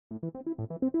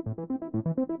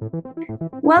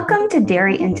Welcome to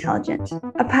Dairy Intelligent,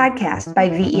 a podcast by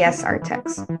VES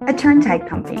Artex, a turntide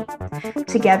company.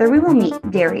 Together we will meet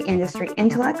dairy industry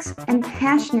intellects and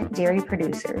passionate dairy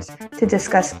producers to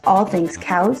discuss all things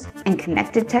cows and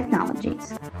connected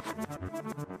technologies.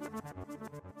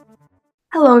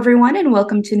 Hello, everyone, and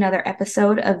welcome to another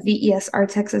episode of VES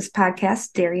Artex's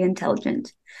podcast, Dairy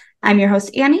Intelligent. I'm your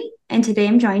host, Annie, and today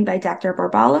I'm joined by Dr.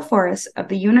 Borbala Foris of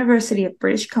the University of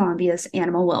British Columbia's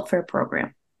Animal Welfare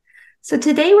Program. So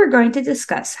today we're going to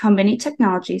discuss how many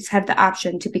technologies have the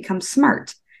option to become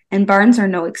smart, and barns are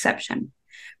no exception.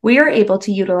 We are able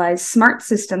to utilize smart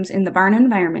systems in the barn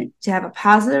environment to have a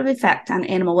positive effect on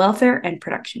animal welfare and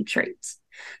production traits.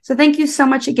 So thank you so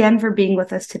much again for being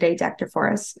with us today, Dr.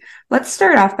 Forrest. Let's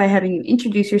start off by having you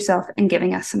introduce yourself and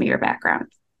giving us some of your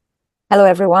background. Hello,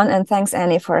 everyone, and thanks,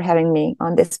 Annie, for having me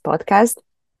on this podcast.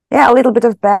 Yeah, a little bit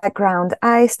of background.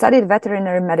 I studied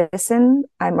veterinary medicine.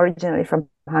 I'm originally from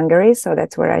Hungary, so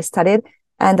that's where I studied.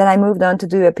 And then I moved on to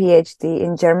do a PhD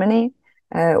in Germany,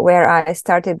 where I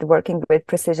started working with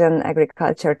precision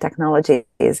agriculture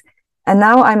technologies. And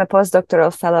now I'm a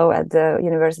postdoctoral fellow at the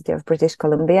University of British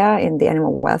Columbia in the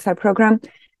Animal Welfare Program.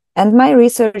 And my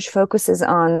research focuses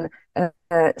on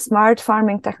smart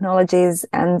farming technologies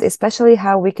and especially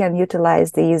how we can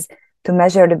utilize these to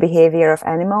measure the behavior of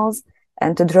animals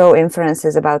and to draw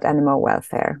inferences about animal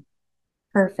welfare.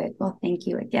 Perfect. Well, thank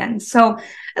you again. So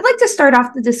I'd like to start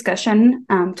off the discussion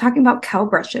talking about cow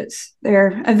brushes.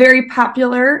 They're a very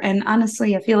popular and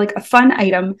honestly, I feel like a fun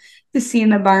item to see in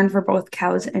the barn for both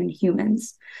cows and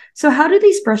humans. So how do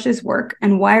these brushes work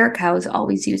and why are cows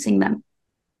always using them?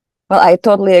 Well, I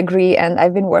totally agree. And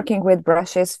I've been working with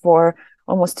brushes for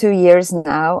almost 2 years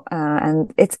now.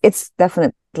 And it's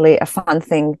definitely a fun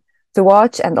thing to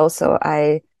watch. And also,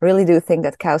 I really do think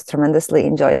that cows tremendously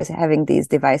enjoy having these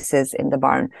devices in the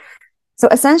barn. So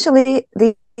essentially,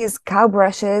 these cow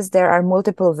brushes, there are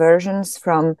multiple versions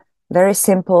from very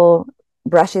simple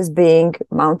brushes being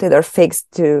mounted or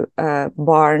fixed to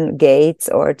barn gates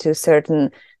or to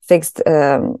certain fixed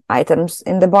items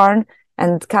in the barn.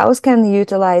 And cows can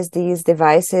utilize these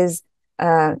devices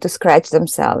to scratch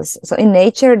themselves. So in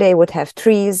nature, they would have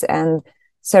trees and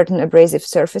certain abrasive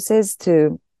surfaces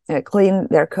to clean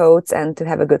their coats and to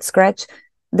have a good scratch.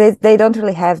 They don't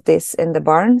really have this in the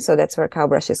barn, so that's where cow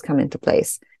brushes come into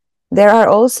place. There are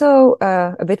also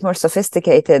a bit more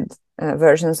sophisticated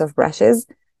versions of brushes,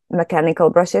 mechanical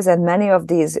brushes, and many of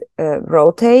these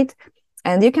rotate.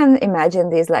 And you can imagine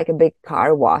these like a big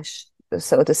car wash,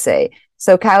 so to say.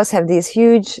 So cows have these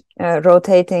huge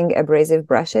rotating abrasive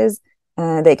brushes.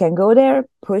 They can go there,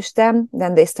 push them,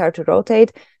 then they start to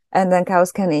rotate, and then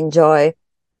cows can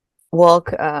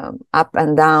walk up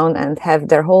and down and have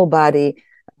their whole body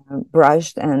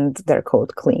brushed and their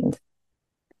coat cleaned.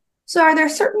 So are there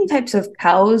certain types of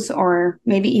cows or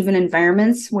maybe even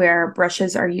environments where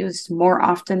brushes are used more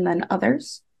often than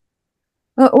others?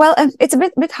 Well, it's a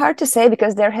bit hard to say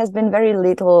because there has been very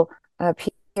little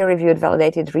peer-reviewed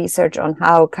validated research on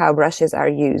how cow brushes are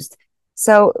used.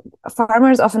 So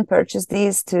farmers often purchase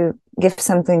these to give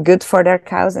something good for their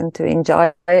cows and to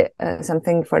enjoy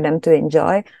something for them to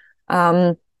enjoy.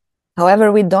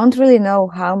 However, we don't really know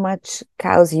how much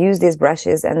cows use these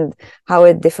brushes and how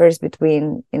it differs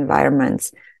between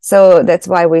environments. So that's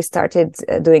why we started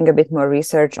doing a bit more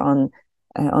research on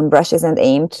brushes and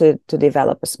aim to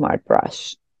develop a smart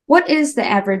brush. What is the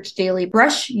average daily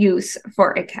brush use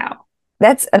for a cow?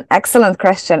 That's an excellent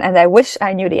question, and I wish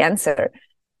I knew the answer.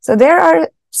 So there are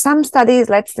some studies,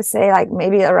 let's just say like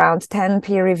maybe around 10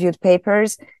 peer-reviewed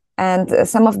papers, and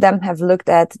some of them have looked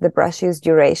at the brush use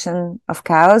duration of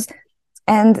cows,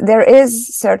 and there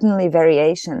is certainly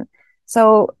variation.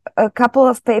 So a couple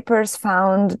of papers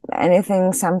found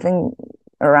something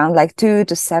around like 2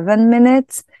 to 7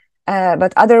 minutes,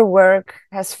 but other work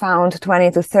has found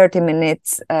 20 to 30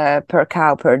 minutes per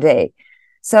cow per day.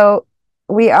 So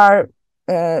we are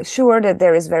sure that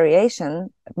there is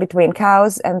variation between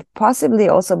cows and possibly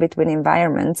also between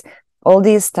environments. All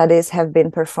these studies have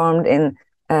been performed in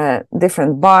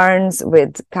different barns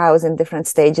with cows in different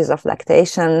stages of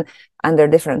lactation under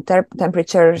different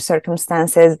temperature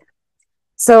circumstances.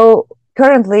 So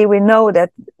currently we know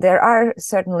that there are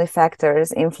certainly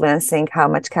factors influencing how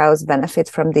much cows benefit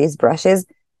from these brushes,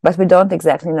 but we don't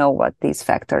exactly know what these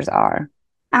factors are.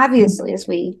 Obviously, as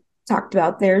we talked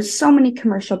about, there's so many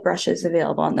commercial brushes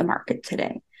available on the market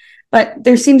today, but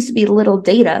there seems to be little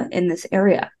data in this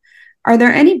area. Are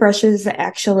there any brushes that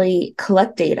actually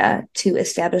collect data to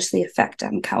establish the effect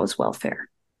on cows' welfare?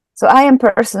 So I am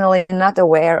personally not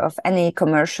aware of any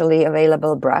commercially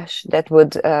available brush that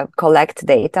would collect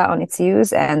data on its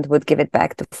use and would give it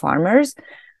back to farmers.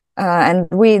 And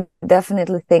we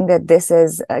definitely think that this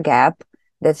is a gap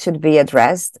that should be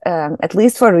addressed, at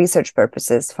least for research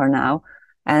purposes for now.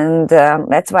 And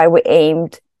that's why we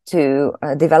aimed to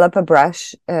develop a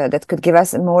brush that could give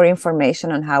us more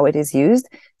information on how it is used,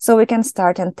 so we can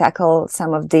start and tackle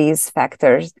some of these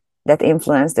factors that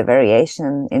influence the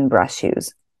variation in brush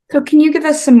use. So can you give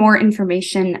us some more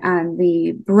information on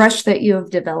the brush that you have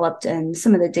developed and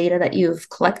some of the data that you've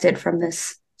collected from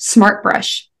this smart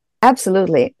brush?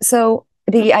 Absolutely. So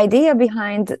the idea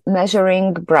behind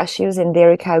measuring brush use in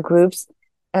dairy cow groups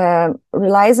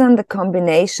relies on the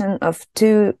combination of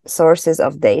two sources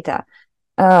of data.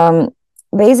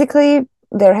 Basically,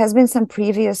 there has been some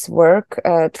previous work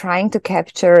trying to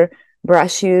capture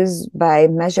brush use by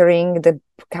measuring the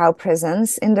cow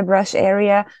presence in the brush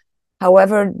area.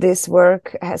 However, this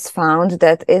work has found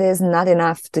that it is not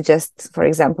enough to just, for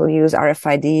example, use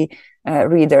RFID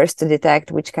readers to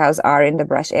detect which cows are in the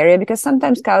brush area, because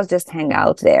sometimes cows just hang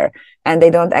out there and they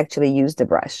don't actually use the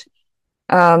brush.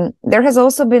 There has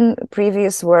also been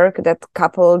previous work that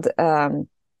coupled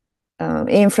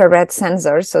infrared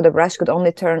sensors, so the brush could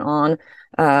only turn on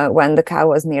when the cow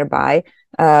was nearby.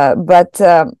 But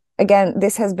again,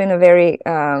 this has been a very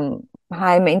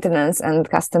high maintenance and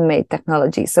custom-made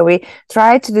technology. So we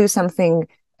tried to do something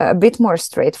a bit more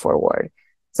straightforward.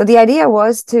 So the idea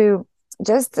was to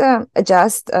just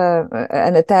adjust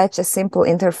and attach a simple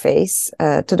interface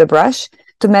to the brush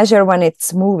to measure when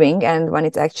it's moving and when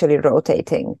it's actually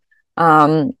rotating.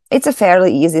 It's a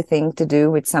fairly easy thing to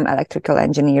do with some electrical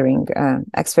engineering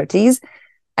expertise.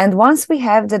 And once we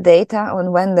have the data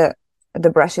on when the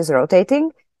brush is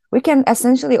rotating, we can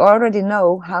essentially already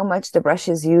know how much the brush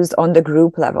is used on the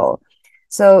group level.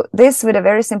 So this, with a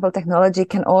very simple technology,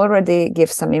 can already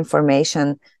give some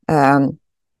information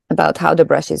about how the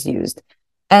brush is used.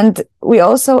 And we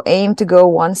also aim to go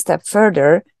one step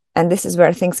further, and this is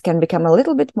where things can become a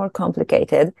little bit more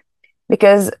complicated,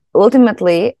 because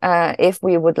ultimately, if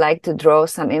we would like to draw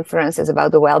some inferences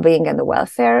about the well-being and the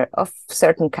welfare of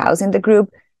certain cows in the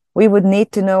group, we would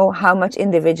need to know how much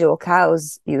individual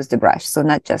cows use the brush, so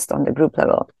not just on the group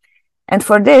level. And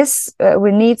for this,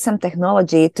 we need some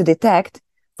technology to detect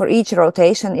for each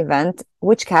rotation event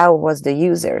which cow was the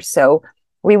user. So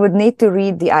we would need to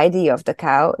read the ID of the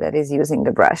cow that is using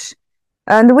the brush.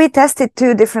 And we tested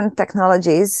two different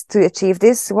technologies to achieve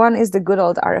this. One is the good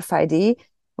old RFID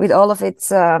with all of its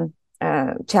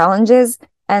challenges,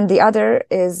 and the other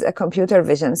is a computer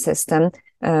vision system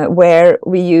where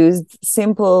we used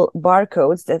simple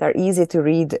barcodes that are easy to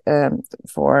read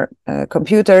for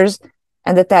computers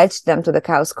and attached them to the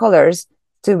cow's collars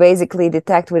to basically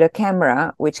detect with a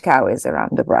camera which cow is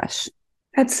around the brush.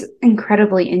 That's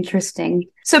incredibly interesting.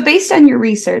 So based on your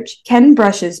research, can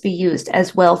brushes be used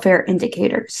as welfare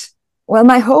indicators? Well,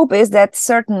 my hope is that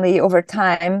certainly over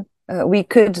time, we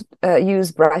could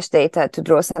use brush data to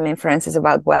draw some inferences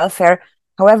about welfare.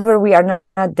 However, we are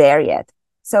not there yet.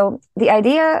 So the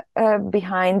idea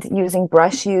behind using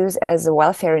brush use as a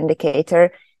welfare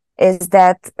indicator is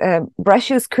that brush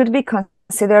use could be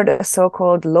considered a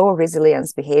so-called low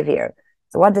resilience behavior.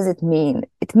 So what does it mean?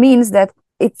 It means that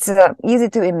it's easy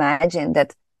to imagine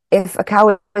that if a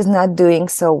cow is not doing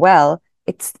so well,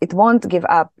 it won't give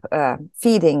up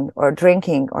feeding or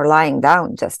drinking or lying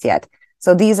down just yet.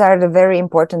 So these are the very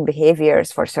important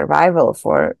behaviors for survival,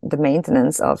 for the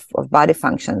maintenance of body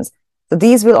functions. So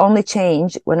these will only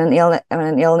change when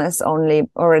an illness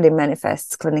already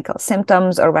manifests clinical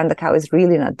symptoms or when the cow is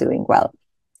really not doing well.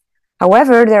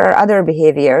 However, there are other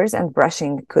behaviors, and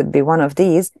brushing could be one of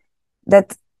these,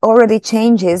 that already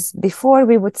changes before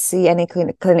we would see any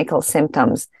clinical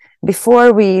symptoms,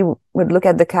 before we would look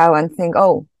at the cow and think,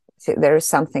 oh, there's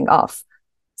something off.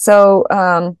 So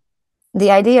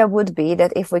the idea would be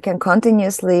that if we can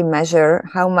continuously measure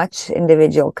how much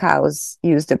individual cows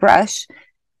use the brush,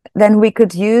 then we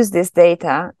could use this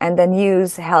data and then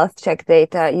use health check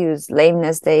data, use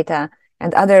lameness data,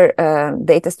 and other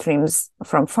data streams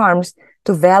from farms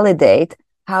to validate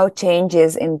how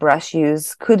changes in brush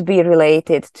use could be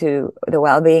related to the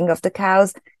well-being of the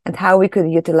cows and how we could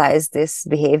utilize this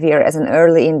behavior as an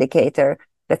early indicator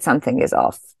that something is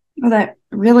off. Well, that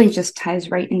really just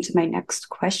ties right into my next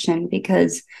question,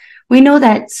 because we know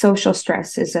that social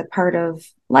stress is a part of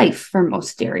life for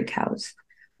most dairy cows.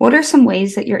 What are some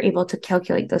ways that you're able to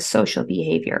calculate the social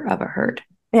behavior of a herd?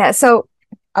 Yeah, so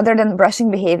other than brushing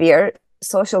behavior,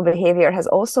 social behavior has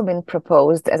also been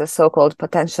proposed as a so-called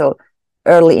potential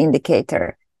early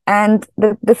indicator. And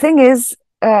the thing is,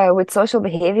 with social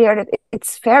behavior that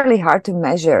it's fairly hard to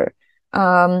measure.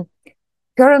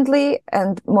 Currently,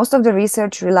 and most of the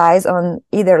research relies on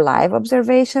either live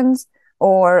observations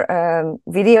or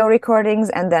video recordings,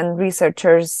 and then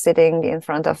researchers sitting in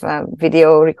front of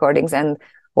video recordings and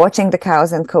watching the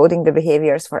cows and coding the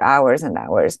behaviors for hours and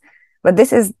hours. But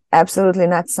this is absolutely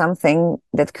not something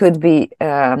that could be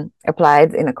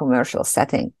applied in a commercial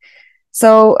setting.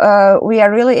 So we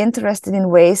are really interested in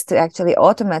ways to actually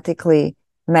automatically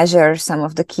measure some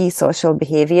of the key social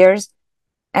behaviors.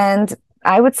 And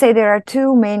I would say there are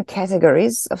two main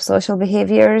categories of social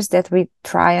behaviors that we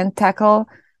try and tackle.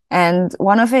 And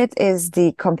one of it is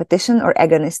the competition or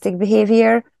agonistic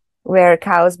behavior, where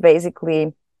cows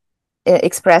basically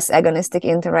express agonistic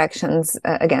interactions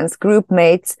against group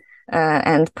mates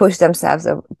and push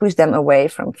them away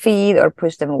from feed or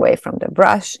push them away from the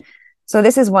brush. So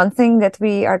this is one thing that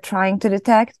we are trying to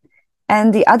detect.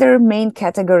 And the other main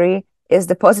category is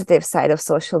the positive side of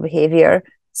social behavior.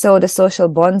 So the social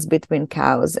bonds between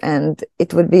cows. And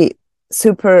it would be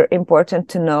super important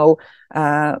to know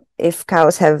if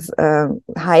cows have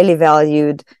highly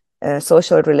valued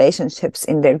social relationships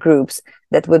in their groups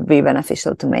that would be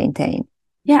beneficial to maintain.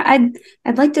 Yeah,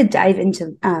 I'd like to dive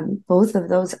into both of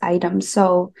those items.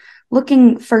 So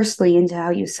looking firstly into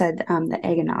how you said the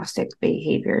agonistic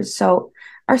behaviors. So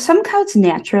are some cows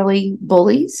naturally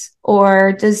bullies,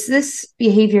 or does this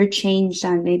behavior change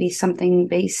on maybe something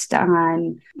based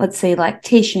on, let's say,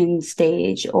 lactation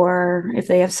stage, or if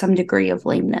they have some degree of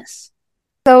lameness?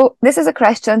 So this is a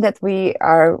question that we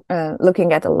are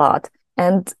looking at a lot.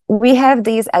 And we have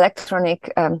these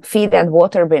electronic feed and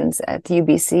water bins at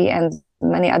UBC, and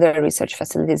many other research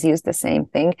facilities use the same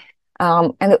thing.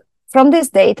 And from this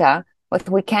data, what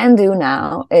we can do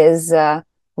now is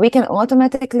we can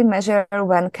automatically measure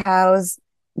when cows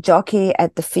jockey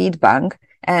at the feed bank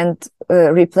and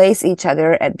replace each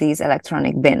other at these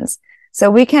electronic bins.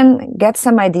 So we can get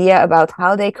some idea about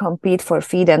how they compete for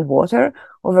feed and water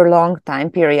over long time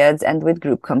periods and with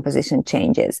group composition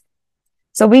changes.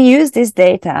 So we use this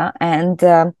data and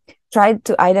tried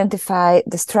to identify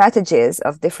the strategies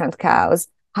of different cows,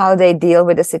 how they deal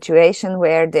with a situation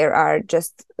where there are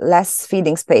just less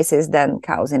feeding spaces than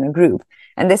cows in a group.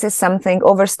 And this is something,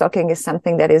 overstocking is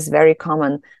something that is very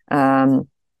common on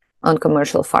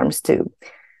commercial farms too.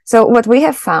 So what we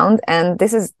have found, and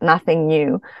this is nothing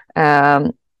new,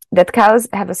 that cows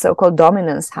have a so-called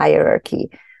dominance hierarchy.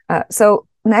 So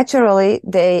naturally,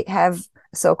 they have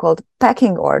so-called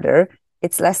pecking order.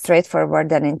 It's less straightforward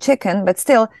than in chicken, but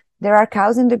still, there are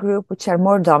cows in the group which are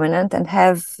more dominant and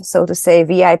have, so to say,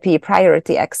 VIP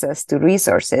priority access to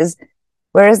resources,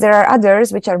 whereas there are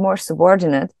others which are more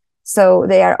subordinate. So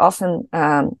they are often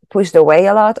pushed away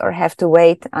a lot or have to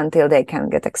wait until they can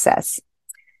get access.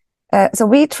 So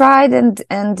we tried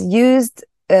and used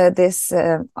this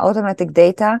automatic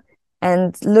data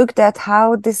and looked at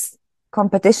how this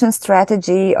competition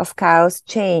strategy of cows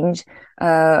change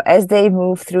as they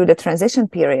move through the transition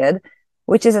period,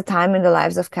 which is a time in the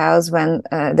lives of cows when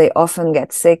they often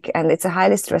get sick. And it's a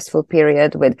highly stressful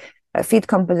period with feed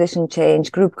composition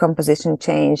change, group composition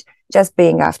change, just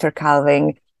being after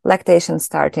calving, lactation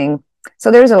starting. So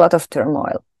there's a lot of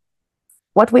turmoil.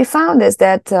 What we found is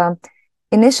that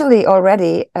initially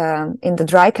already in the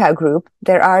dry cow group,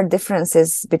 there are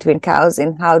differences between cows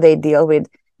in how they deal with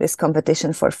this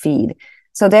competition for feed.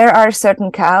 So there are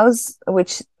certain cows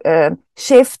which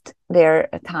shift their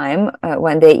time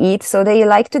when they eat. So they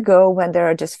like to go when there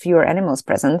are just fewer animals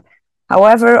present.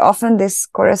 However, often this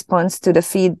corresponds to the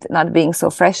feed not being so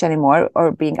fresh anymore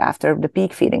or being after the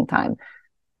peak feeding time.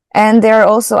 And there are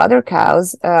also other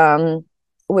cows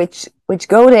which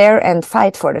go there and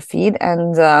fight for the feed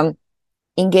and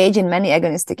engage in many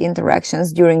agonistic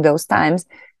interactions during those times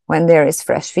when there is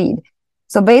fresh feed.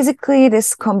 So basically,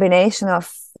 this combination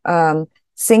of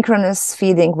synchronous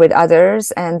feeding with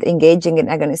others and engaging in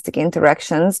agonistic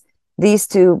interactions, these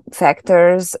two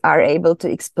factors are able to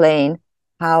explain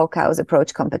how cows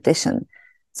approach competition.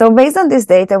 So based on this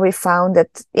data, we found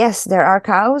that, yes, there are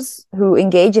cows who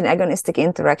engage in agonistic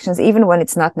interactions, even when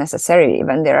it's not necessary,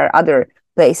 when there are other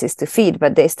places to feed,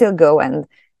 but they still go and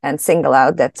single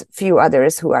out that few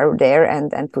others who are there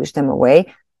and push them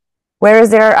away. Whereas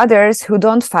there are others who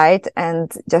don't fight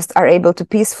and just are able to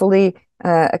peacefully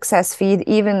access feed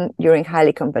even during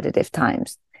highly competitive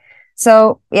times.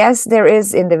 So yes, there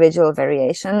is individual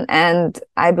variation, and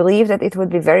I believe that it would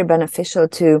be very beneficial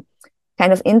to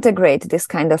kind of integrate this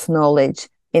kind of knowledge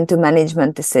into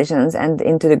management decisions and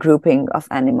into the grouping of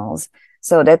animals.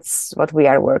 So that's what we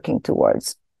are working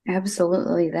towards.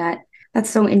 Absolutely. That's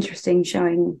so interesting,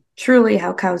 showing truly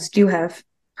how cows do have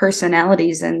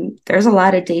personalities, and there's a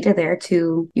lot of data there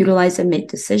to utilize and make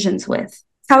decisions with.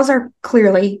 Cows are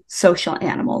clearly social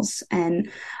animals, and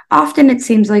often it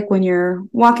seems like when you're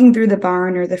walking through the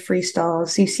barn or the free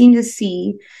stalls, you seem to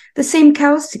see the same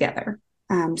cows together.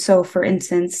 So, for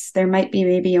instance, there might be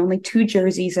maybe only two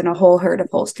Jerseys and a whole herd of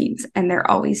Holsteins, and they're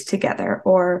always together,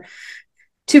 or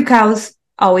two cows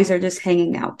always are just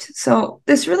hanging out. So,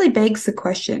 this really begs the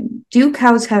question, do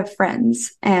cows have friends,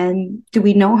 and do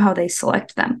we know how they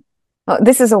select them? Well,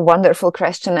 this is a wonderful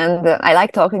question, and I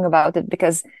like talking about it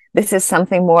because this is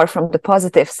something more from the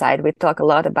positive side. We talk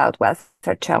a lot about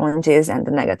welfare challenges and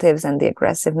the negatives and the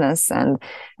aggressiveness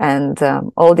and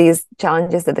all these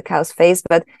challenges that the cows face,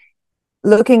 but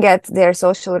looking at their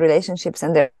social relationships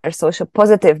and their social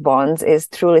positive bonds is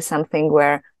truly something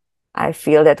where I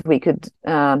feel that we could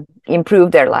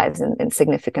improve their lives in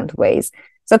significant ways.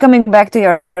 So coming back to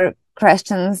your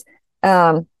questions,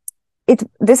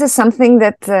 this is something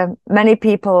that many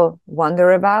people wonder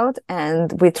about, and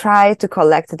we try to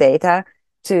collect data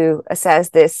to assess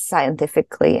this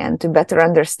scientifically and to better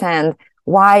understand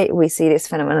why we see this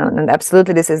phenomenon. And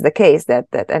absolutely, this is the case that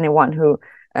anyone who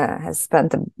has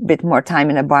spent a bit more time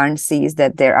in a barn sees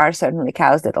that there are certainly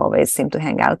cows that always seem to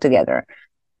hang out together.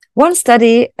 One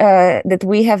study that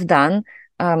we have done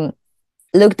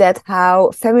looked at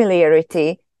how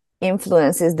familiarity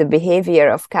influences the behavior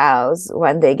of cows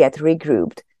when they get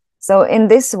regrouped. So in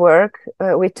this work,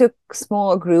 we took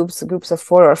small groups of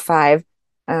 4 or 5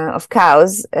 of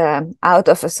cows out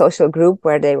of a social group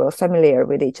where they were familiar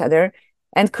with each other,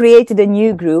 and created a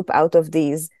new group out of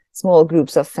these small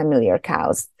groups of familiar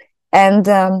cows. And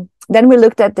then we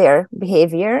looked at their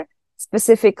behavior,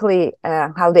 specifically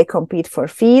how they compete for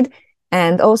feed,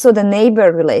 and also the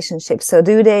neighbor relationship. So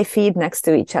do they feed next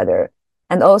to each other?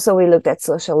 And also we looked at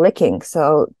social licking.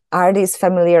 So are these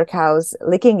familiar cows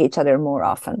licking each other more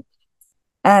often?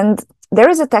 And there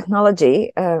is a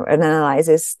technology, an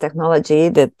analysis technology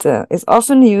that is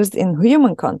often used in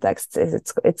human contexts.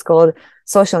 It's called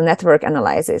social network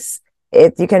analysis.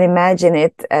 You can imagine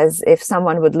it as if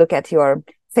someone would look at your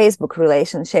Facebook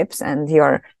relationships and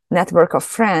your network of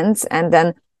friends, and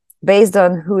then based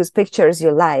on whose pictures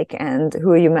you like and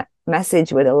who you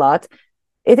message with a lot,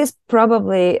 it is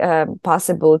probably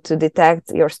possible to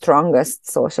detect your strongest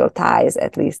social ties,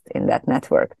 at least in that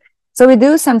network. So we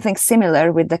do something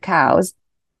similar with the cows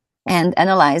and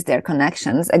analyze their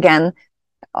connections, again,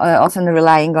 often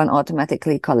relying on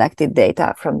automatically collected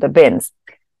data from the bins.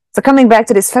 So coming back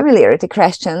to these familiarity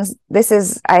questions, this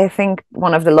is, I think,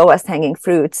 one of the lowest hanging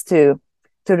fruits to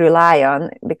rely on,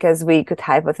 because we could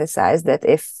hypothesize that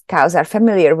if cows are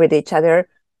familiar with each other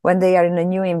when they are in a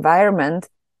new environment,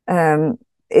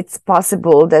 it's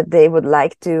possible that they would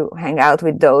like to hang out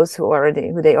with those who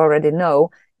they already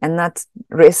know, and not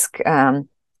risk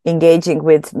engaging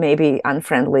with maybe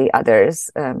unfriendly others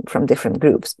from different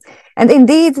groups. And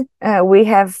indeed, we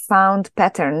have found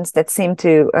patterns that seem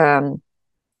to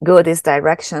go this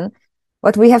direction.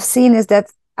 What we have seen is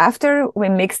that after we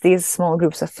mix these small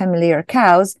groups of familiar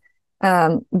cows,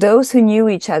 those who knew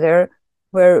each other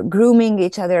were grooming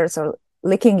each other, so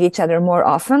licking each other more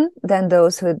often than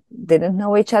those who didn't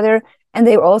know each other, and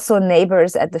they were also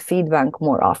neighbors at the feed bank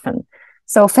more often.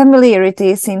 So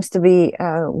familiarity seems to be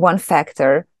one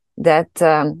factor that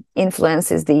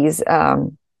influences these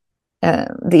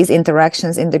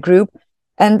interactions in the group.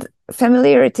 And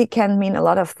familiarity can mean a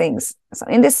lot of things. So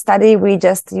in this study, we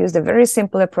just used a very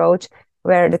simple approach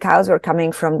where the cows were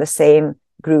coming from the same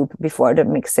group before the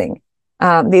mixing.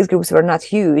 These groups were not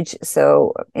huge,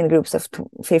 so in groups of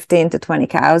 15 to 20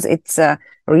 cows, it's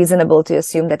reasonable to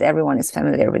assume that everyone is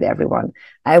familiar with everyone.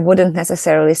 I wouldn't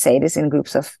necessarily say this in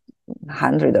groups of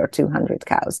 100 or 200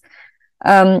 cows.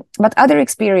 But other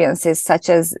experiences, such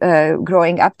as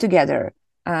growing up together,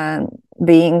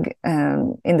 being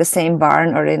in the same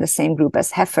barn or in the same group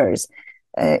as heifers,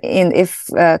 if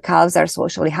calves are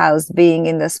socially housed, being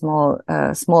in the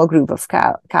small group of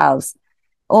calves.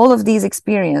 All of these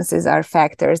experiences are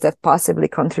factors that possibly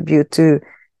contribute to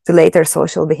later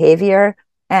social behavior.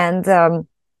 And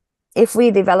if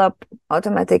we develop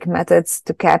automatic methods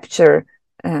to capture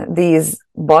these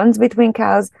bonds between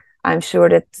cows, I'm sure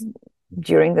that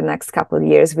during the next couple of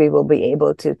years, we will be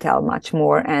able to tell much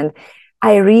more. And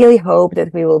I really hope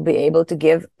that we will be able to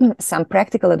give some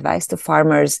practical advice to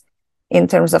farmers in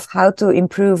terms of how to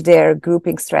improve their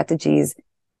grouping strategies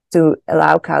to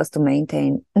allow cows to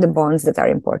maintain the bonds that are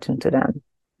important to them.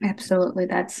 Absolutely.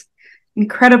 That's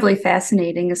incredibly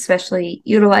fascinating, especially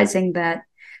utilizing that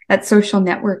social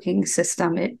networking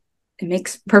system. It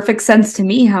makes perfect sense to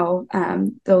me how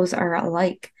those are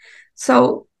alike.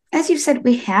 So as you said,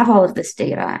 we have all of this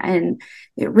data, and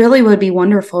It really would be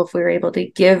wonderful if we were able to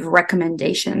give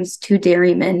recommendations to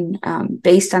dairymen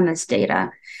based on this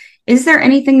data. Is there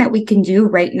anything that we can do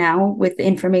right now with the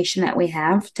information that we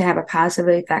have to have a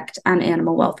positive effect on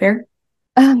animal welfare?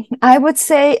 I would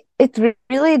say it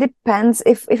really depends.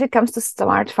 If it comes to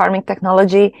smart farming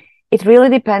technology, it really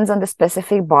depends on the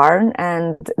specific barn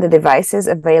and the devices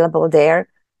available there.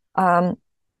 Um,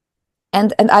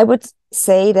 and I would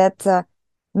say that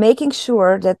making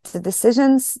sure that the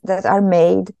decisions that are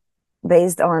made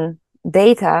based on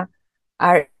data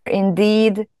are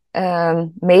indeed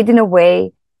made in a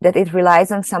way that it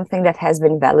relies on something that has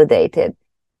been validated.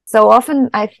 So often,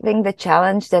 I think the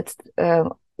challenge that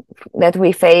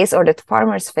we face or that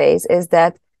farmers face is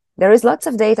that there is lots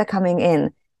of data coming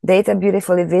in, data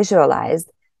beautifully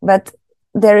visualized, but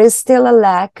there is still a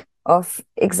lack of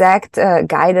exact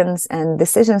guidance and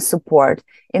decision support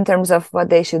in terms of what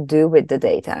they should do with the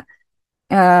data.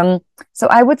 So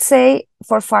I would say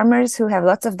for farmers who have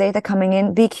lots of data coming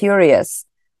in, be curious,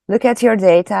 look at your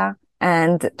data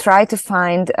and try to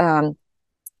find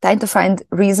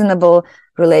reasonable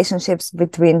relationships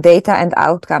between data and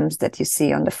outcomes that you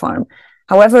see on the farm.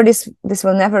 However, this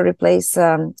will never replace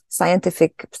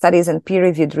scientific studies and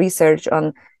peer-reviewed research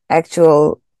on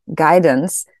actual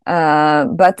guidance.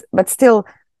 But still,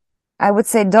 I would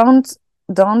say don't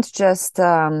just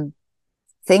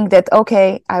think that,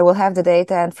 okay, I will have the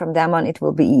data and from then on it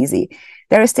will be easy.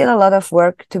 There is still a lot of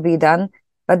work to be done,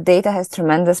 but data has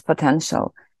tremendous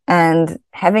potential. And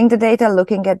having the data,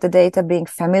 looking at the data, being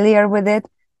familiar with it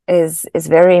is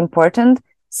very important.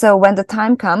 So when the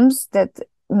time comes that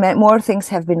more things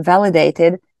have been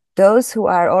validated, those who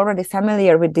are already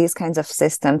familiar with these kinds of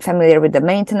systems, familiar with the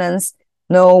maintenance,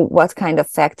 know what kind of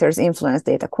factors influence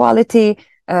data quality,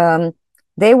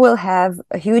 they will have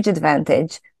a huge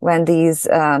advantage when these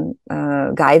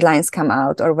guidelines come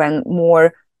out or when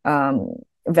more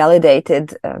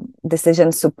validated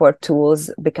decision support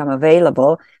tools become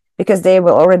available, because they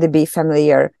will already be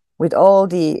familiar with all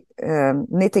the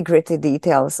nitty-gritty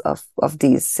details of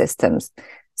these systems.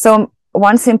 So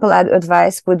one simple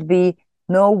advice would be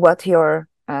know what your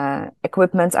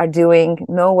equipments are doing,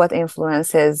 know what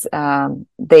influences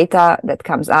data that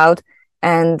comes out,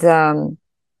 and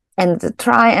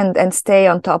try and stay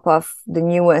on top of the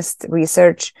newest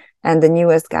research and the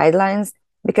newest guidelines,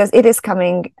 because it is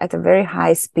coming at a very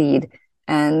high speed.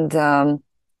 And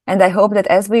I hope that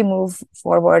as we move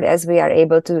forward, as we are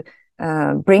able to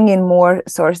bring in more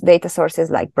data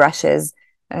sources like brushes,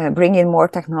 bring in more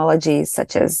technologies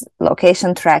such as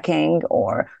location tracking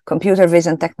or computer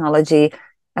vision technology,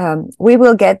 we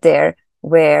will get there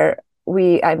where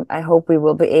I hope we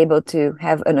will be able to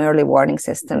have an early warning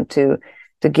system to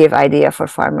give idea for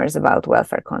farmers about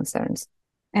welfare concerns.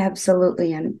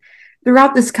 Absolutely. And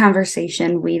throughout this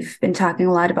conversation, we've been talking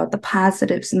a lot about the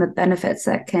positives and the benefits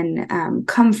that can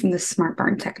come from the smart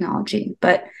barn technology.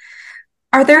 But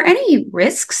are there any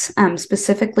risks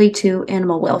specifically to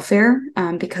animal welfare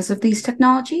because of these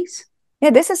technologies? Yeah,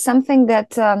 this is something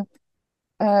that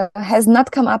has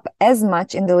not come up as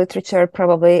much in the literature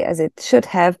probably as it should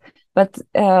have, but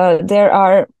there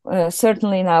are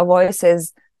certainly now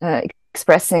voices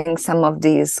expressing some of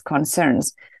these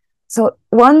concerns. So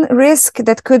one risk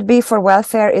that could be for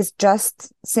welfare is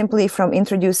just simply from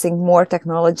introducing more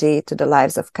technology to the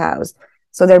lives of cows.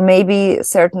 So there may be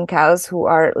certain cows who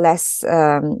are less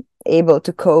able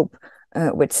to cope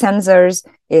with sensors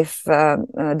if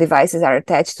devices are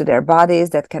attached to their bodies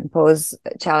that can pose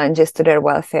challenges to their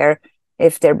welfare,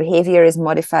 if their behavior is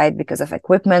modified because of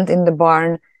equipment in the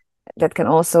barn that can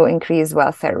also increase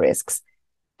welfare risks.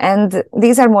 And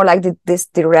these are more like this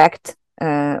direct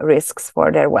risks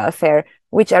for their welfare,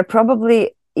 which are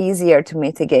probably easier to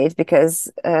mitigate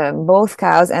because both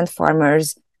cows and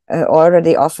farmers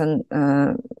already often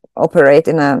operate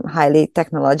in a highly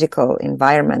technological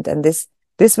environment. And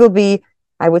this will be,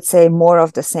 I would say, more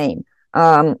of the same.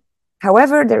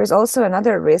 However, there is also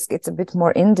another risk. It's a bit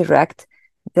more indirect,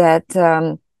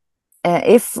 that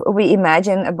if we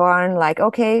imagine a barn like,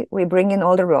 okay, we bring in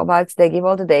all the robots, they give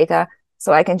all the data,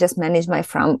 so I can just manage my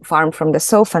farm from the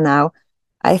sofa now.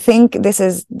 I think this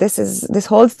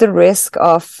holds the risk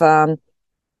of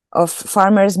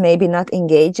farmers maybe not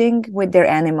engaging with their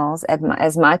animals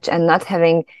as much and not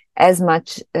having as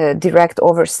much direct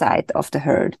oversight of the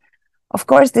herd. Of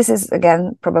course, this is,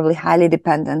 again, probably highly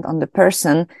dependent on the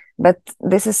person, but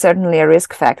this is certainly a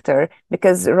risk factor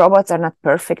because robots are not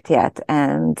perfect yet,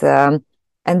 and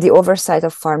the oversight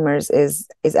of farmers is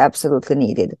absolutely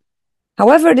needed.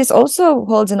 However, this also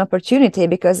holds an opportunity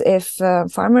because if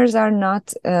farmers are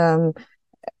not,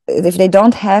 if they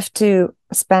don't have to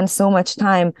spend so much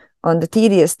time on the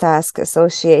tedious task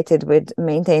associated with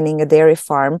maintaining a dairy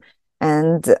farm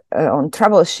and on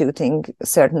troubleshooting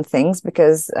certain things,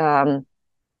 because the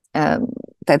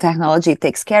technology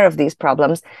takes care of these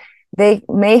problems, they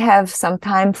may have some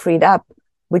time freed up,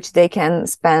 which they can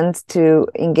spend to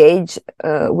engage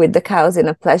with the cows in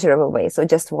a pleasurable way. So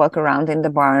just walk around in the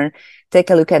barn, take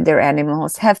a look at their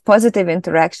animals, have positive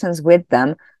interactions with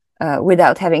them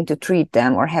without having to treat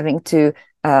them or having to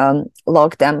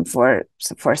log them for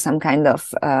some kind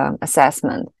of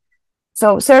assessment.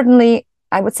 So certainly,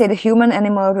 I would say the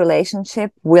human-animal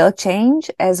relationship will change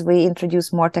as we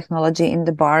introduce more technology in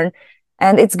the barn.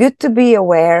 And it's good to be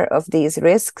aware of these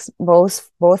risks, both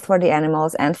for the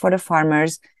animals and for the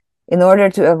farmers, in order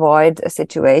to avoid a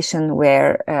situation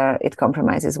where it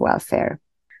compromises welfare.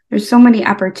 There's so many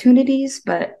opportunities,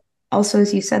 but also,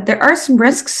 as you said, there are some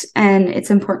risks, and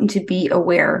it's important to be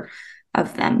aware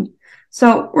of them.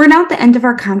 So we're now at the end of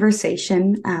our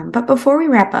conversation, but before we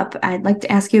wrap up, I'd like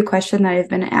to ask you a question that I've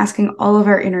been asking all of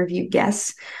our interview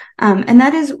guests, and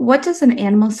that is, what does an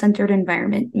animal-centered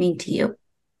environment mean to you?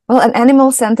 Well, an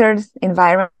animal-centered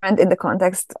environment in the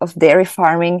context of dairy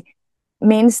farming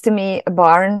means to me a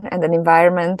barn and an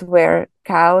environment where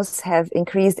cows have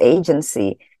increased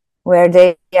agency, where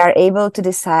they are able to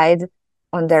decide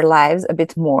on their lives a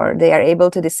bit more. They are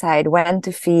able to decide when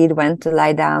to feed, when to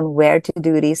lie down, where to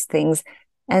do these things,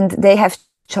 and they have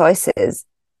choices.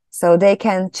 So they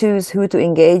can choose who to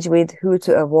engage with, who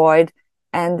to avoid,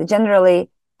 and generally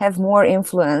have more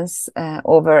influence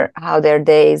over how their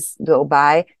days go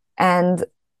by. And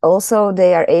also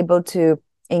they are able to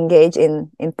engage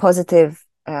in positive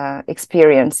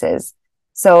experiences.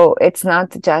 So it's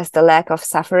not just a lack of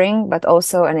suffering, but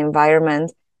also an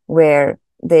environment where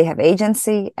they have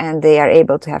agency and they are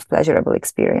able to have pleasurable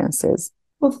experiences.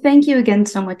 Well, thank you again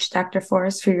so much, Dr.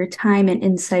 Foris, for your time and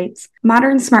insights.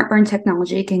 Modern smart barn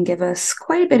technology can give us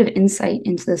quite a bit of insight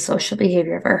into the social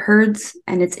behavior of our herds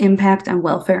and its impact on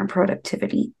welfare and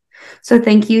productivity. So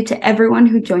thank you to everyone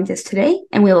who joined us today,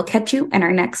 and we will catch you in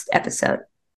our next episode.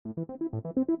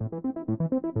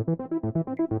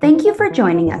 Thank you for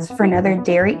joining us for another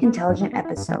Dairy Intelligent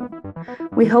episode.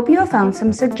 We hope you have found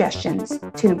some suggestions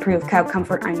to improve cow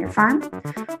comfort on your farm,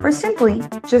 or simply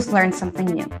just learn something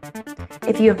new.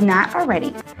 If you have not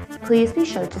already, please be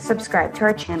sure to subscribe to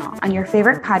our channel on your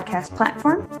favorite podcast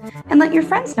platform and let your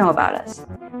friends know about us.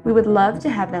 We would love to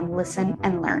have them listen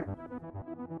and learn.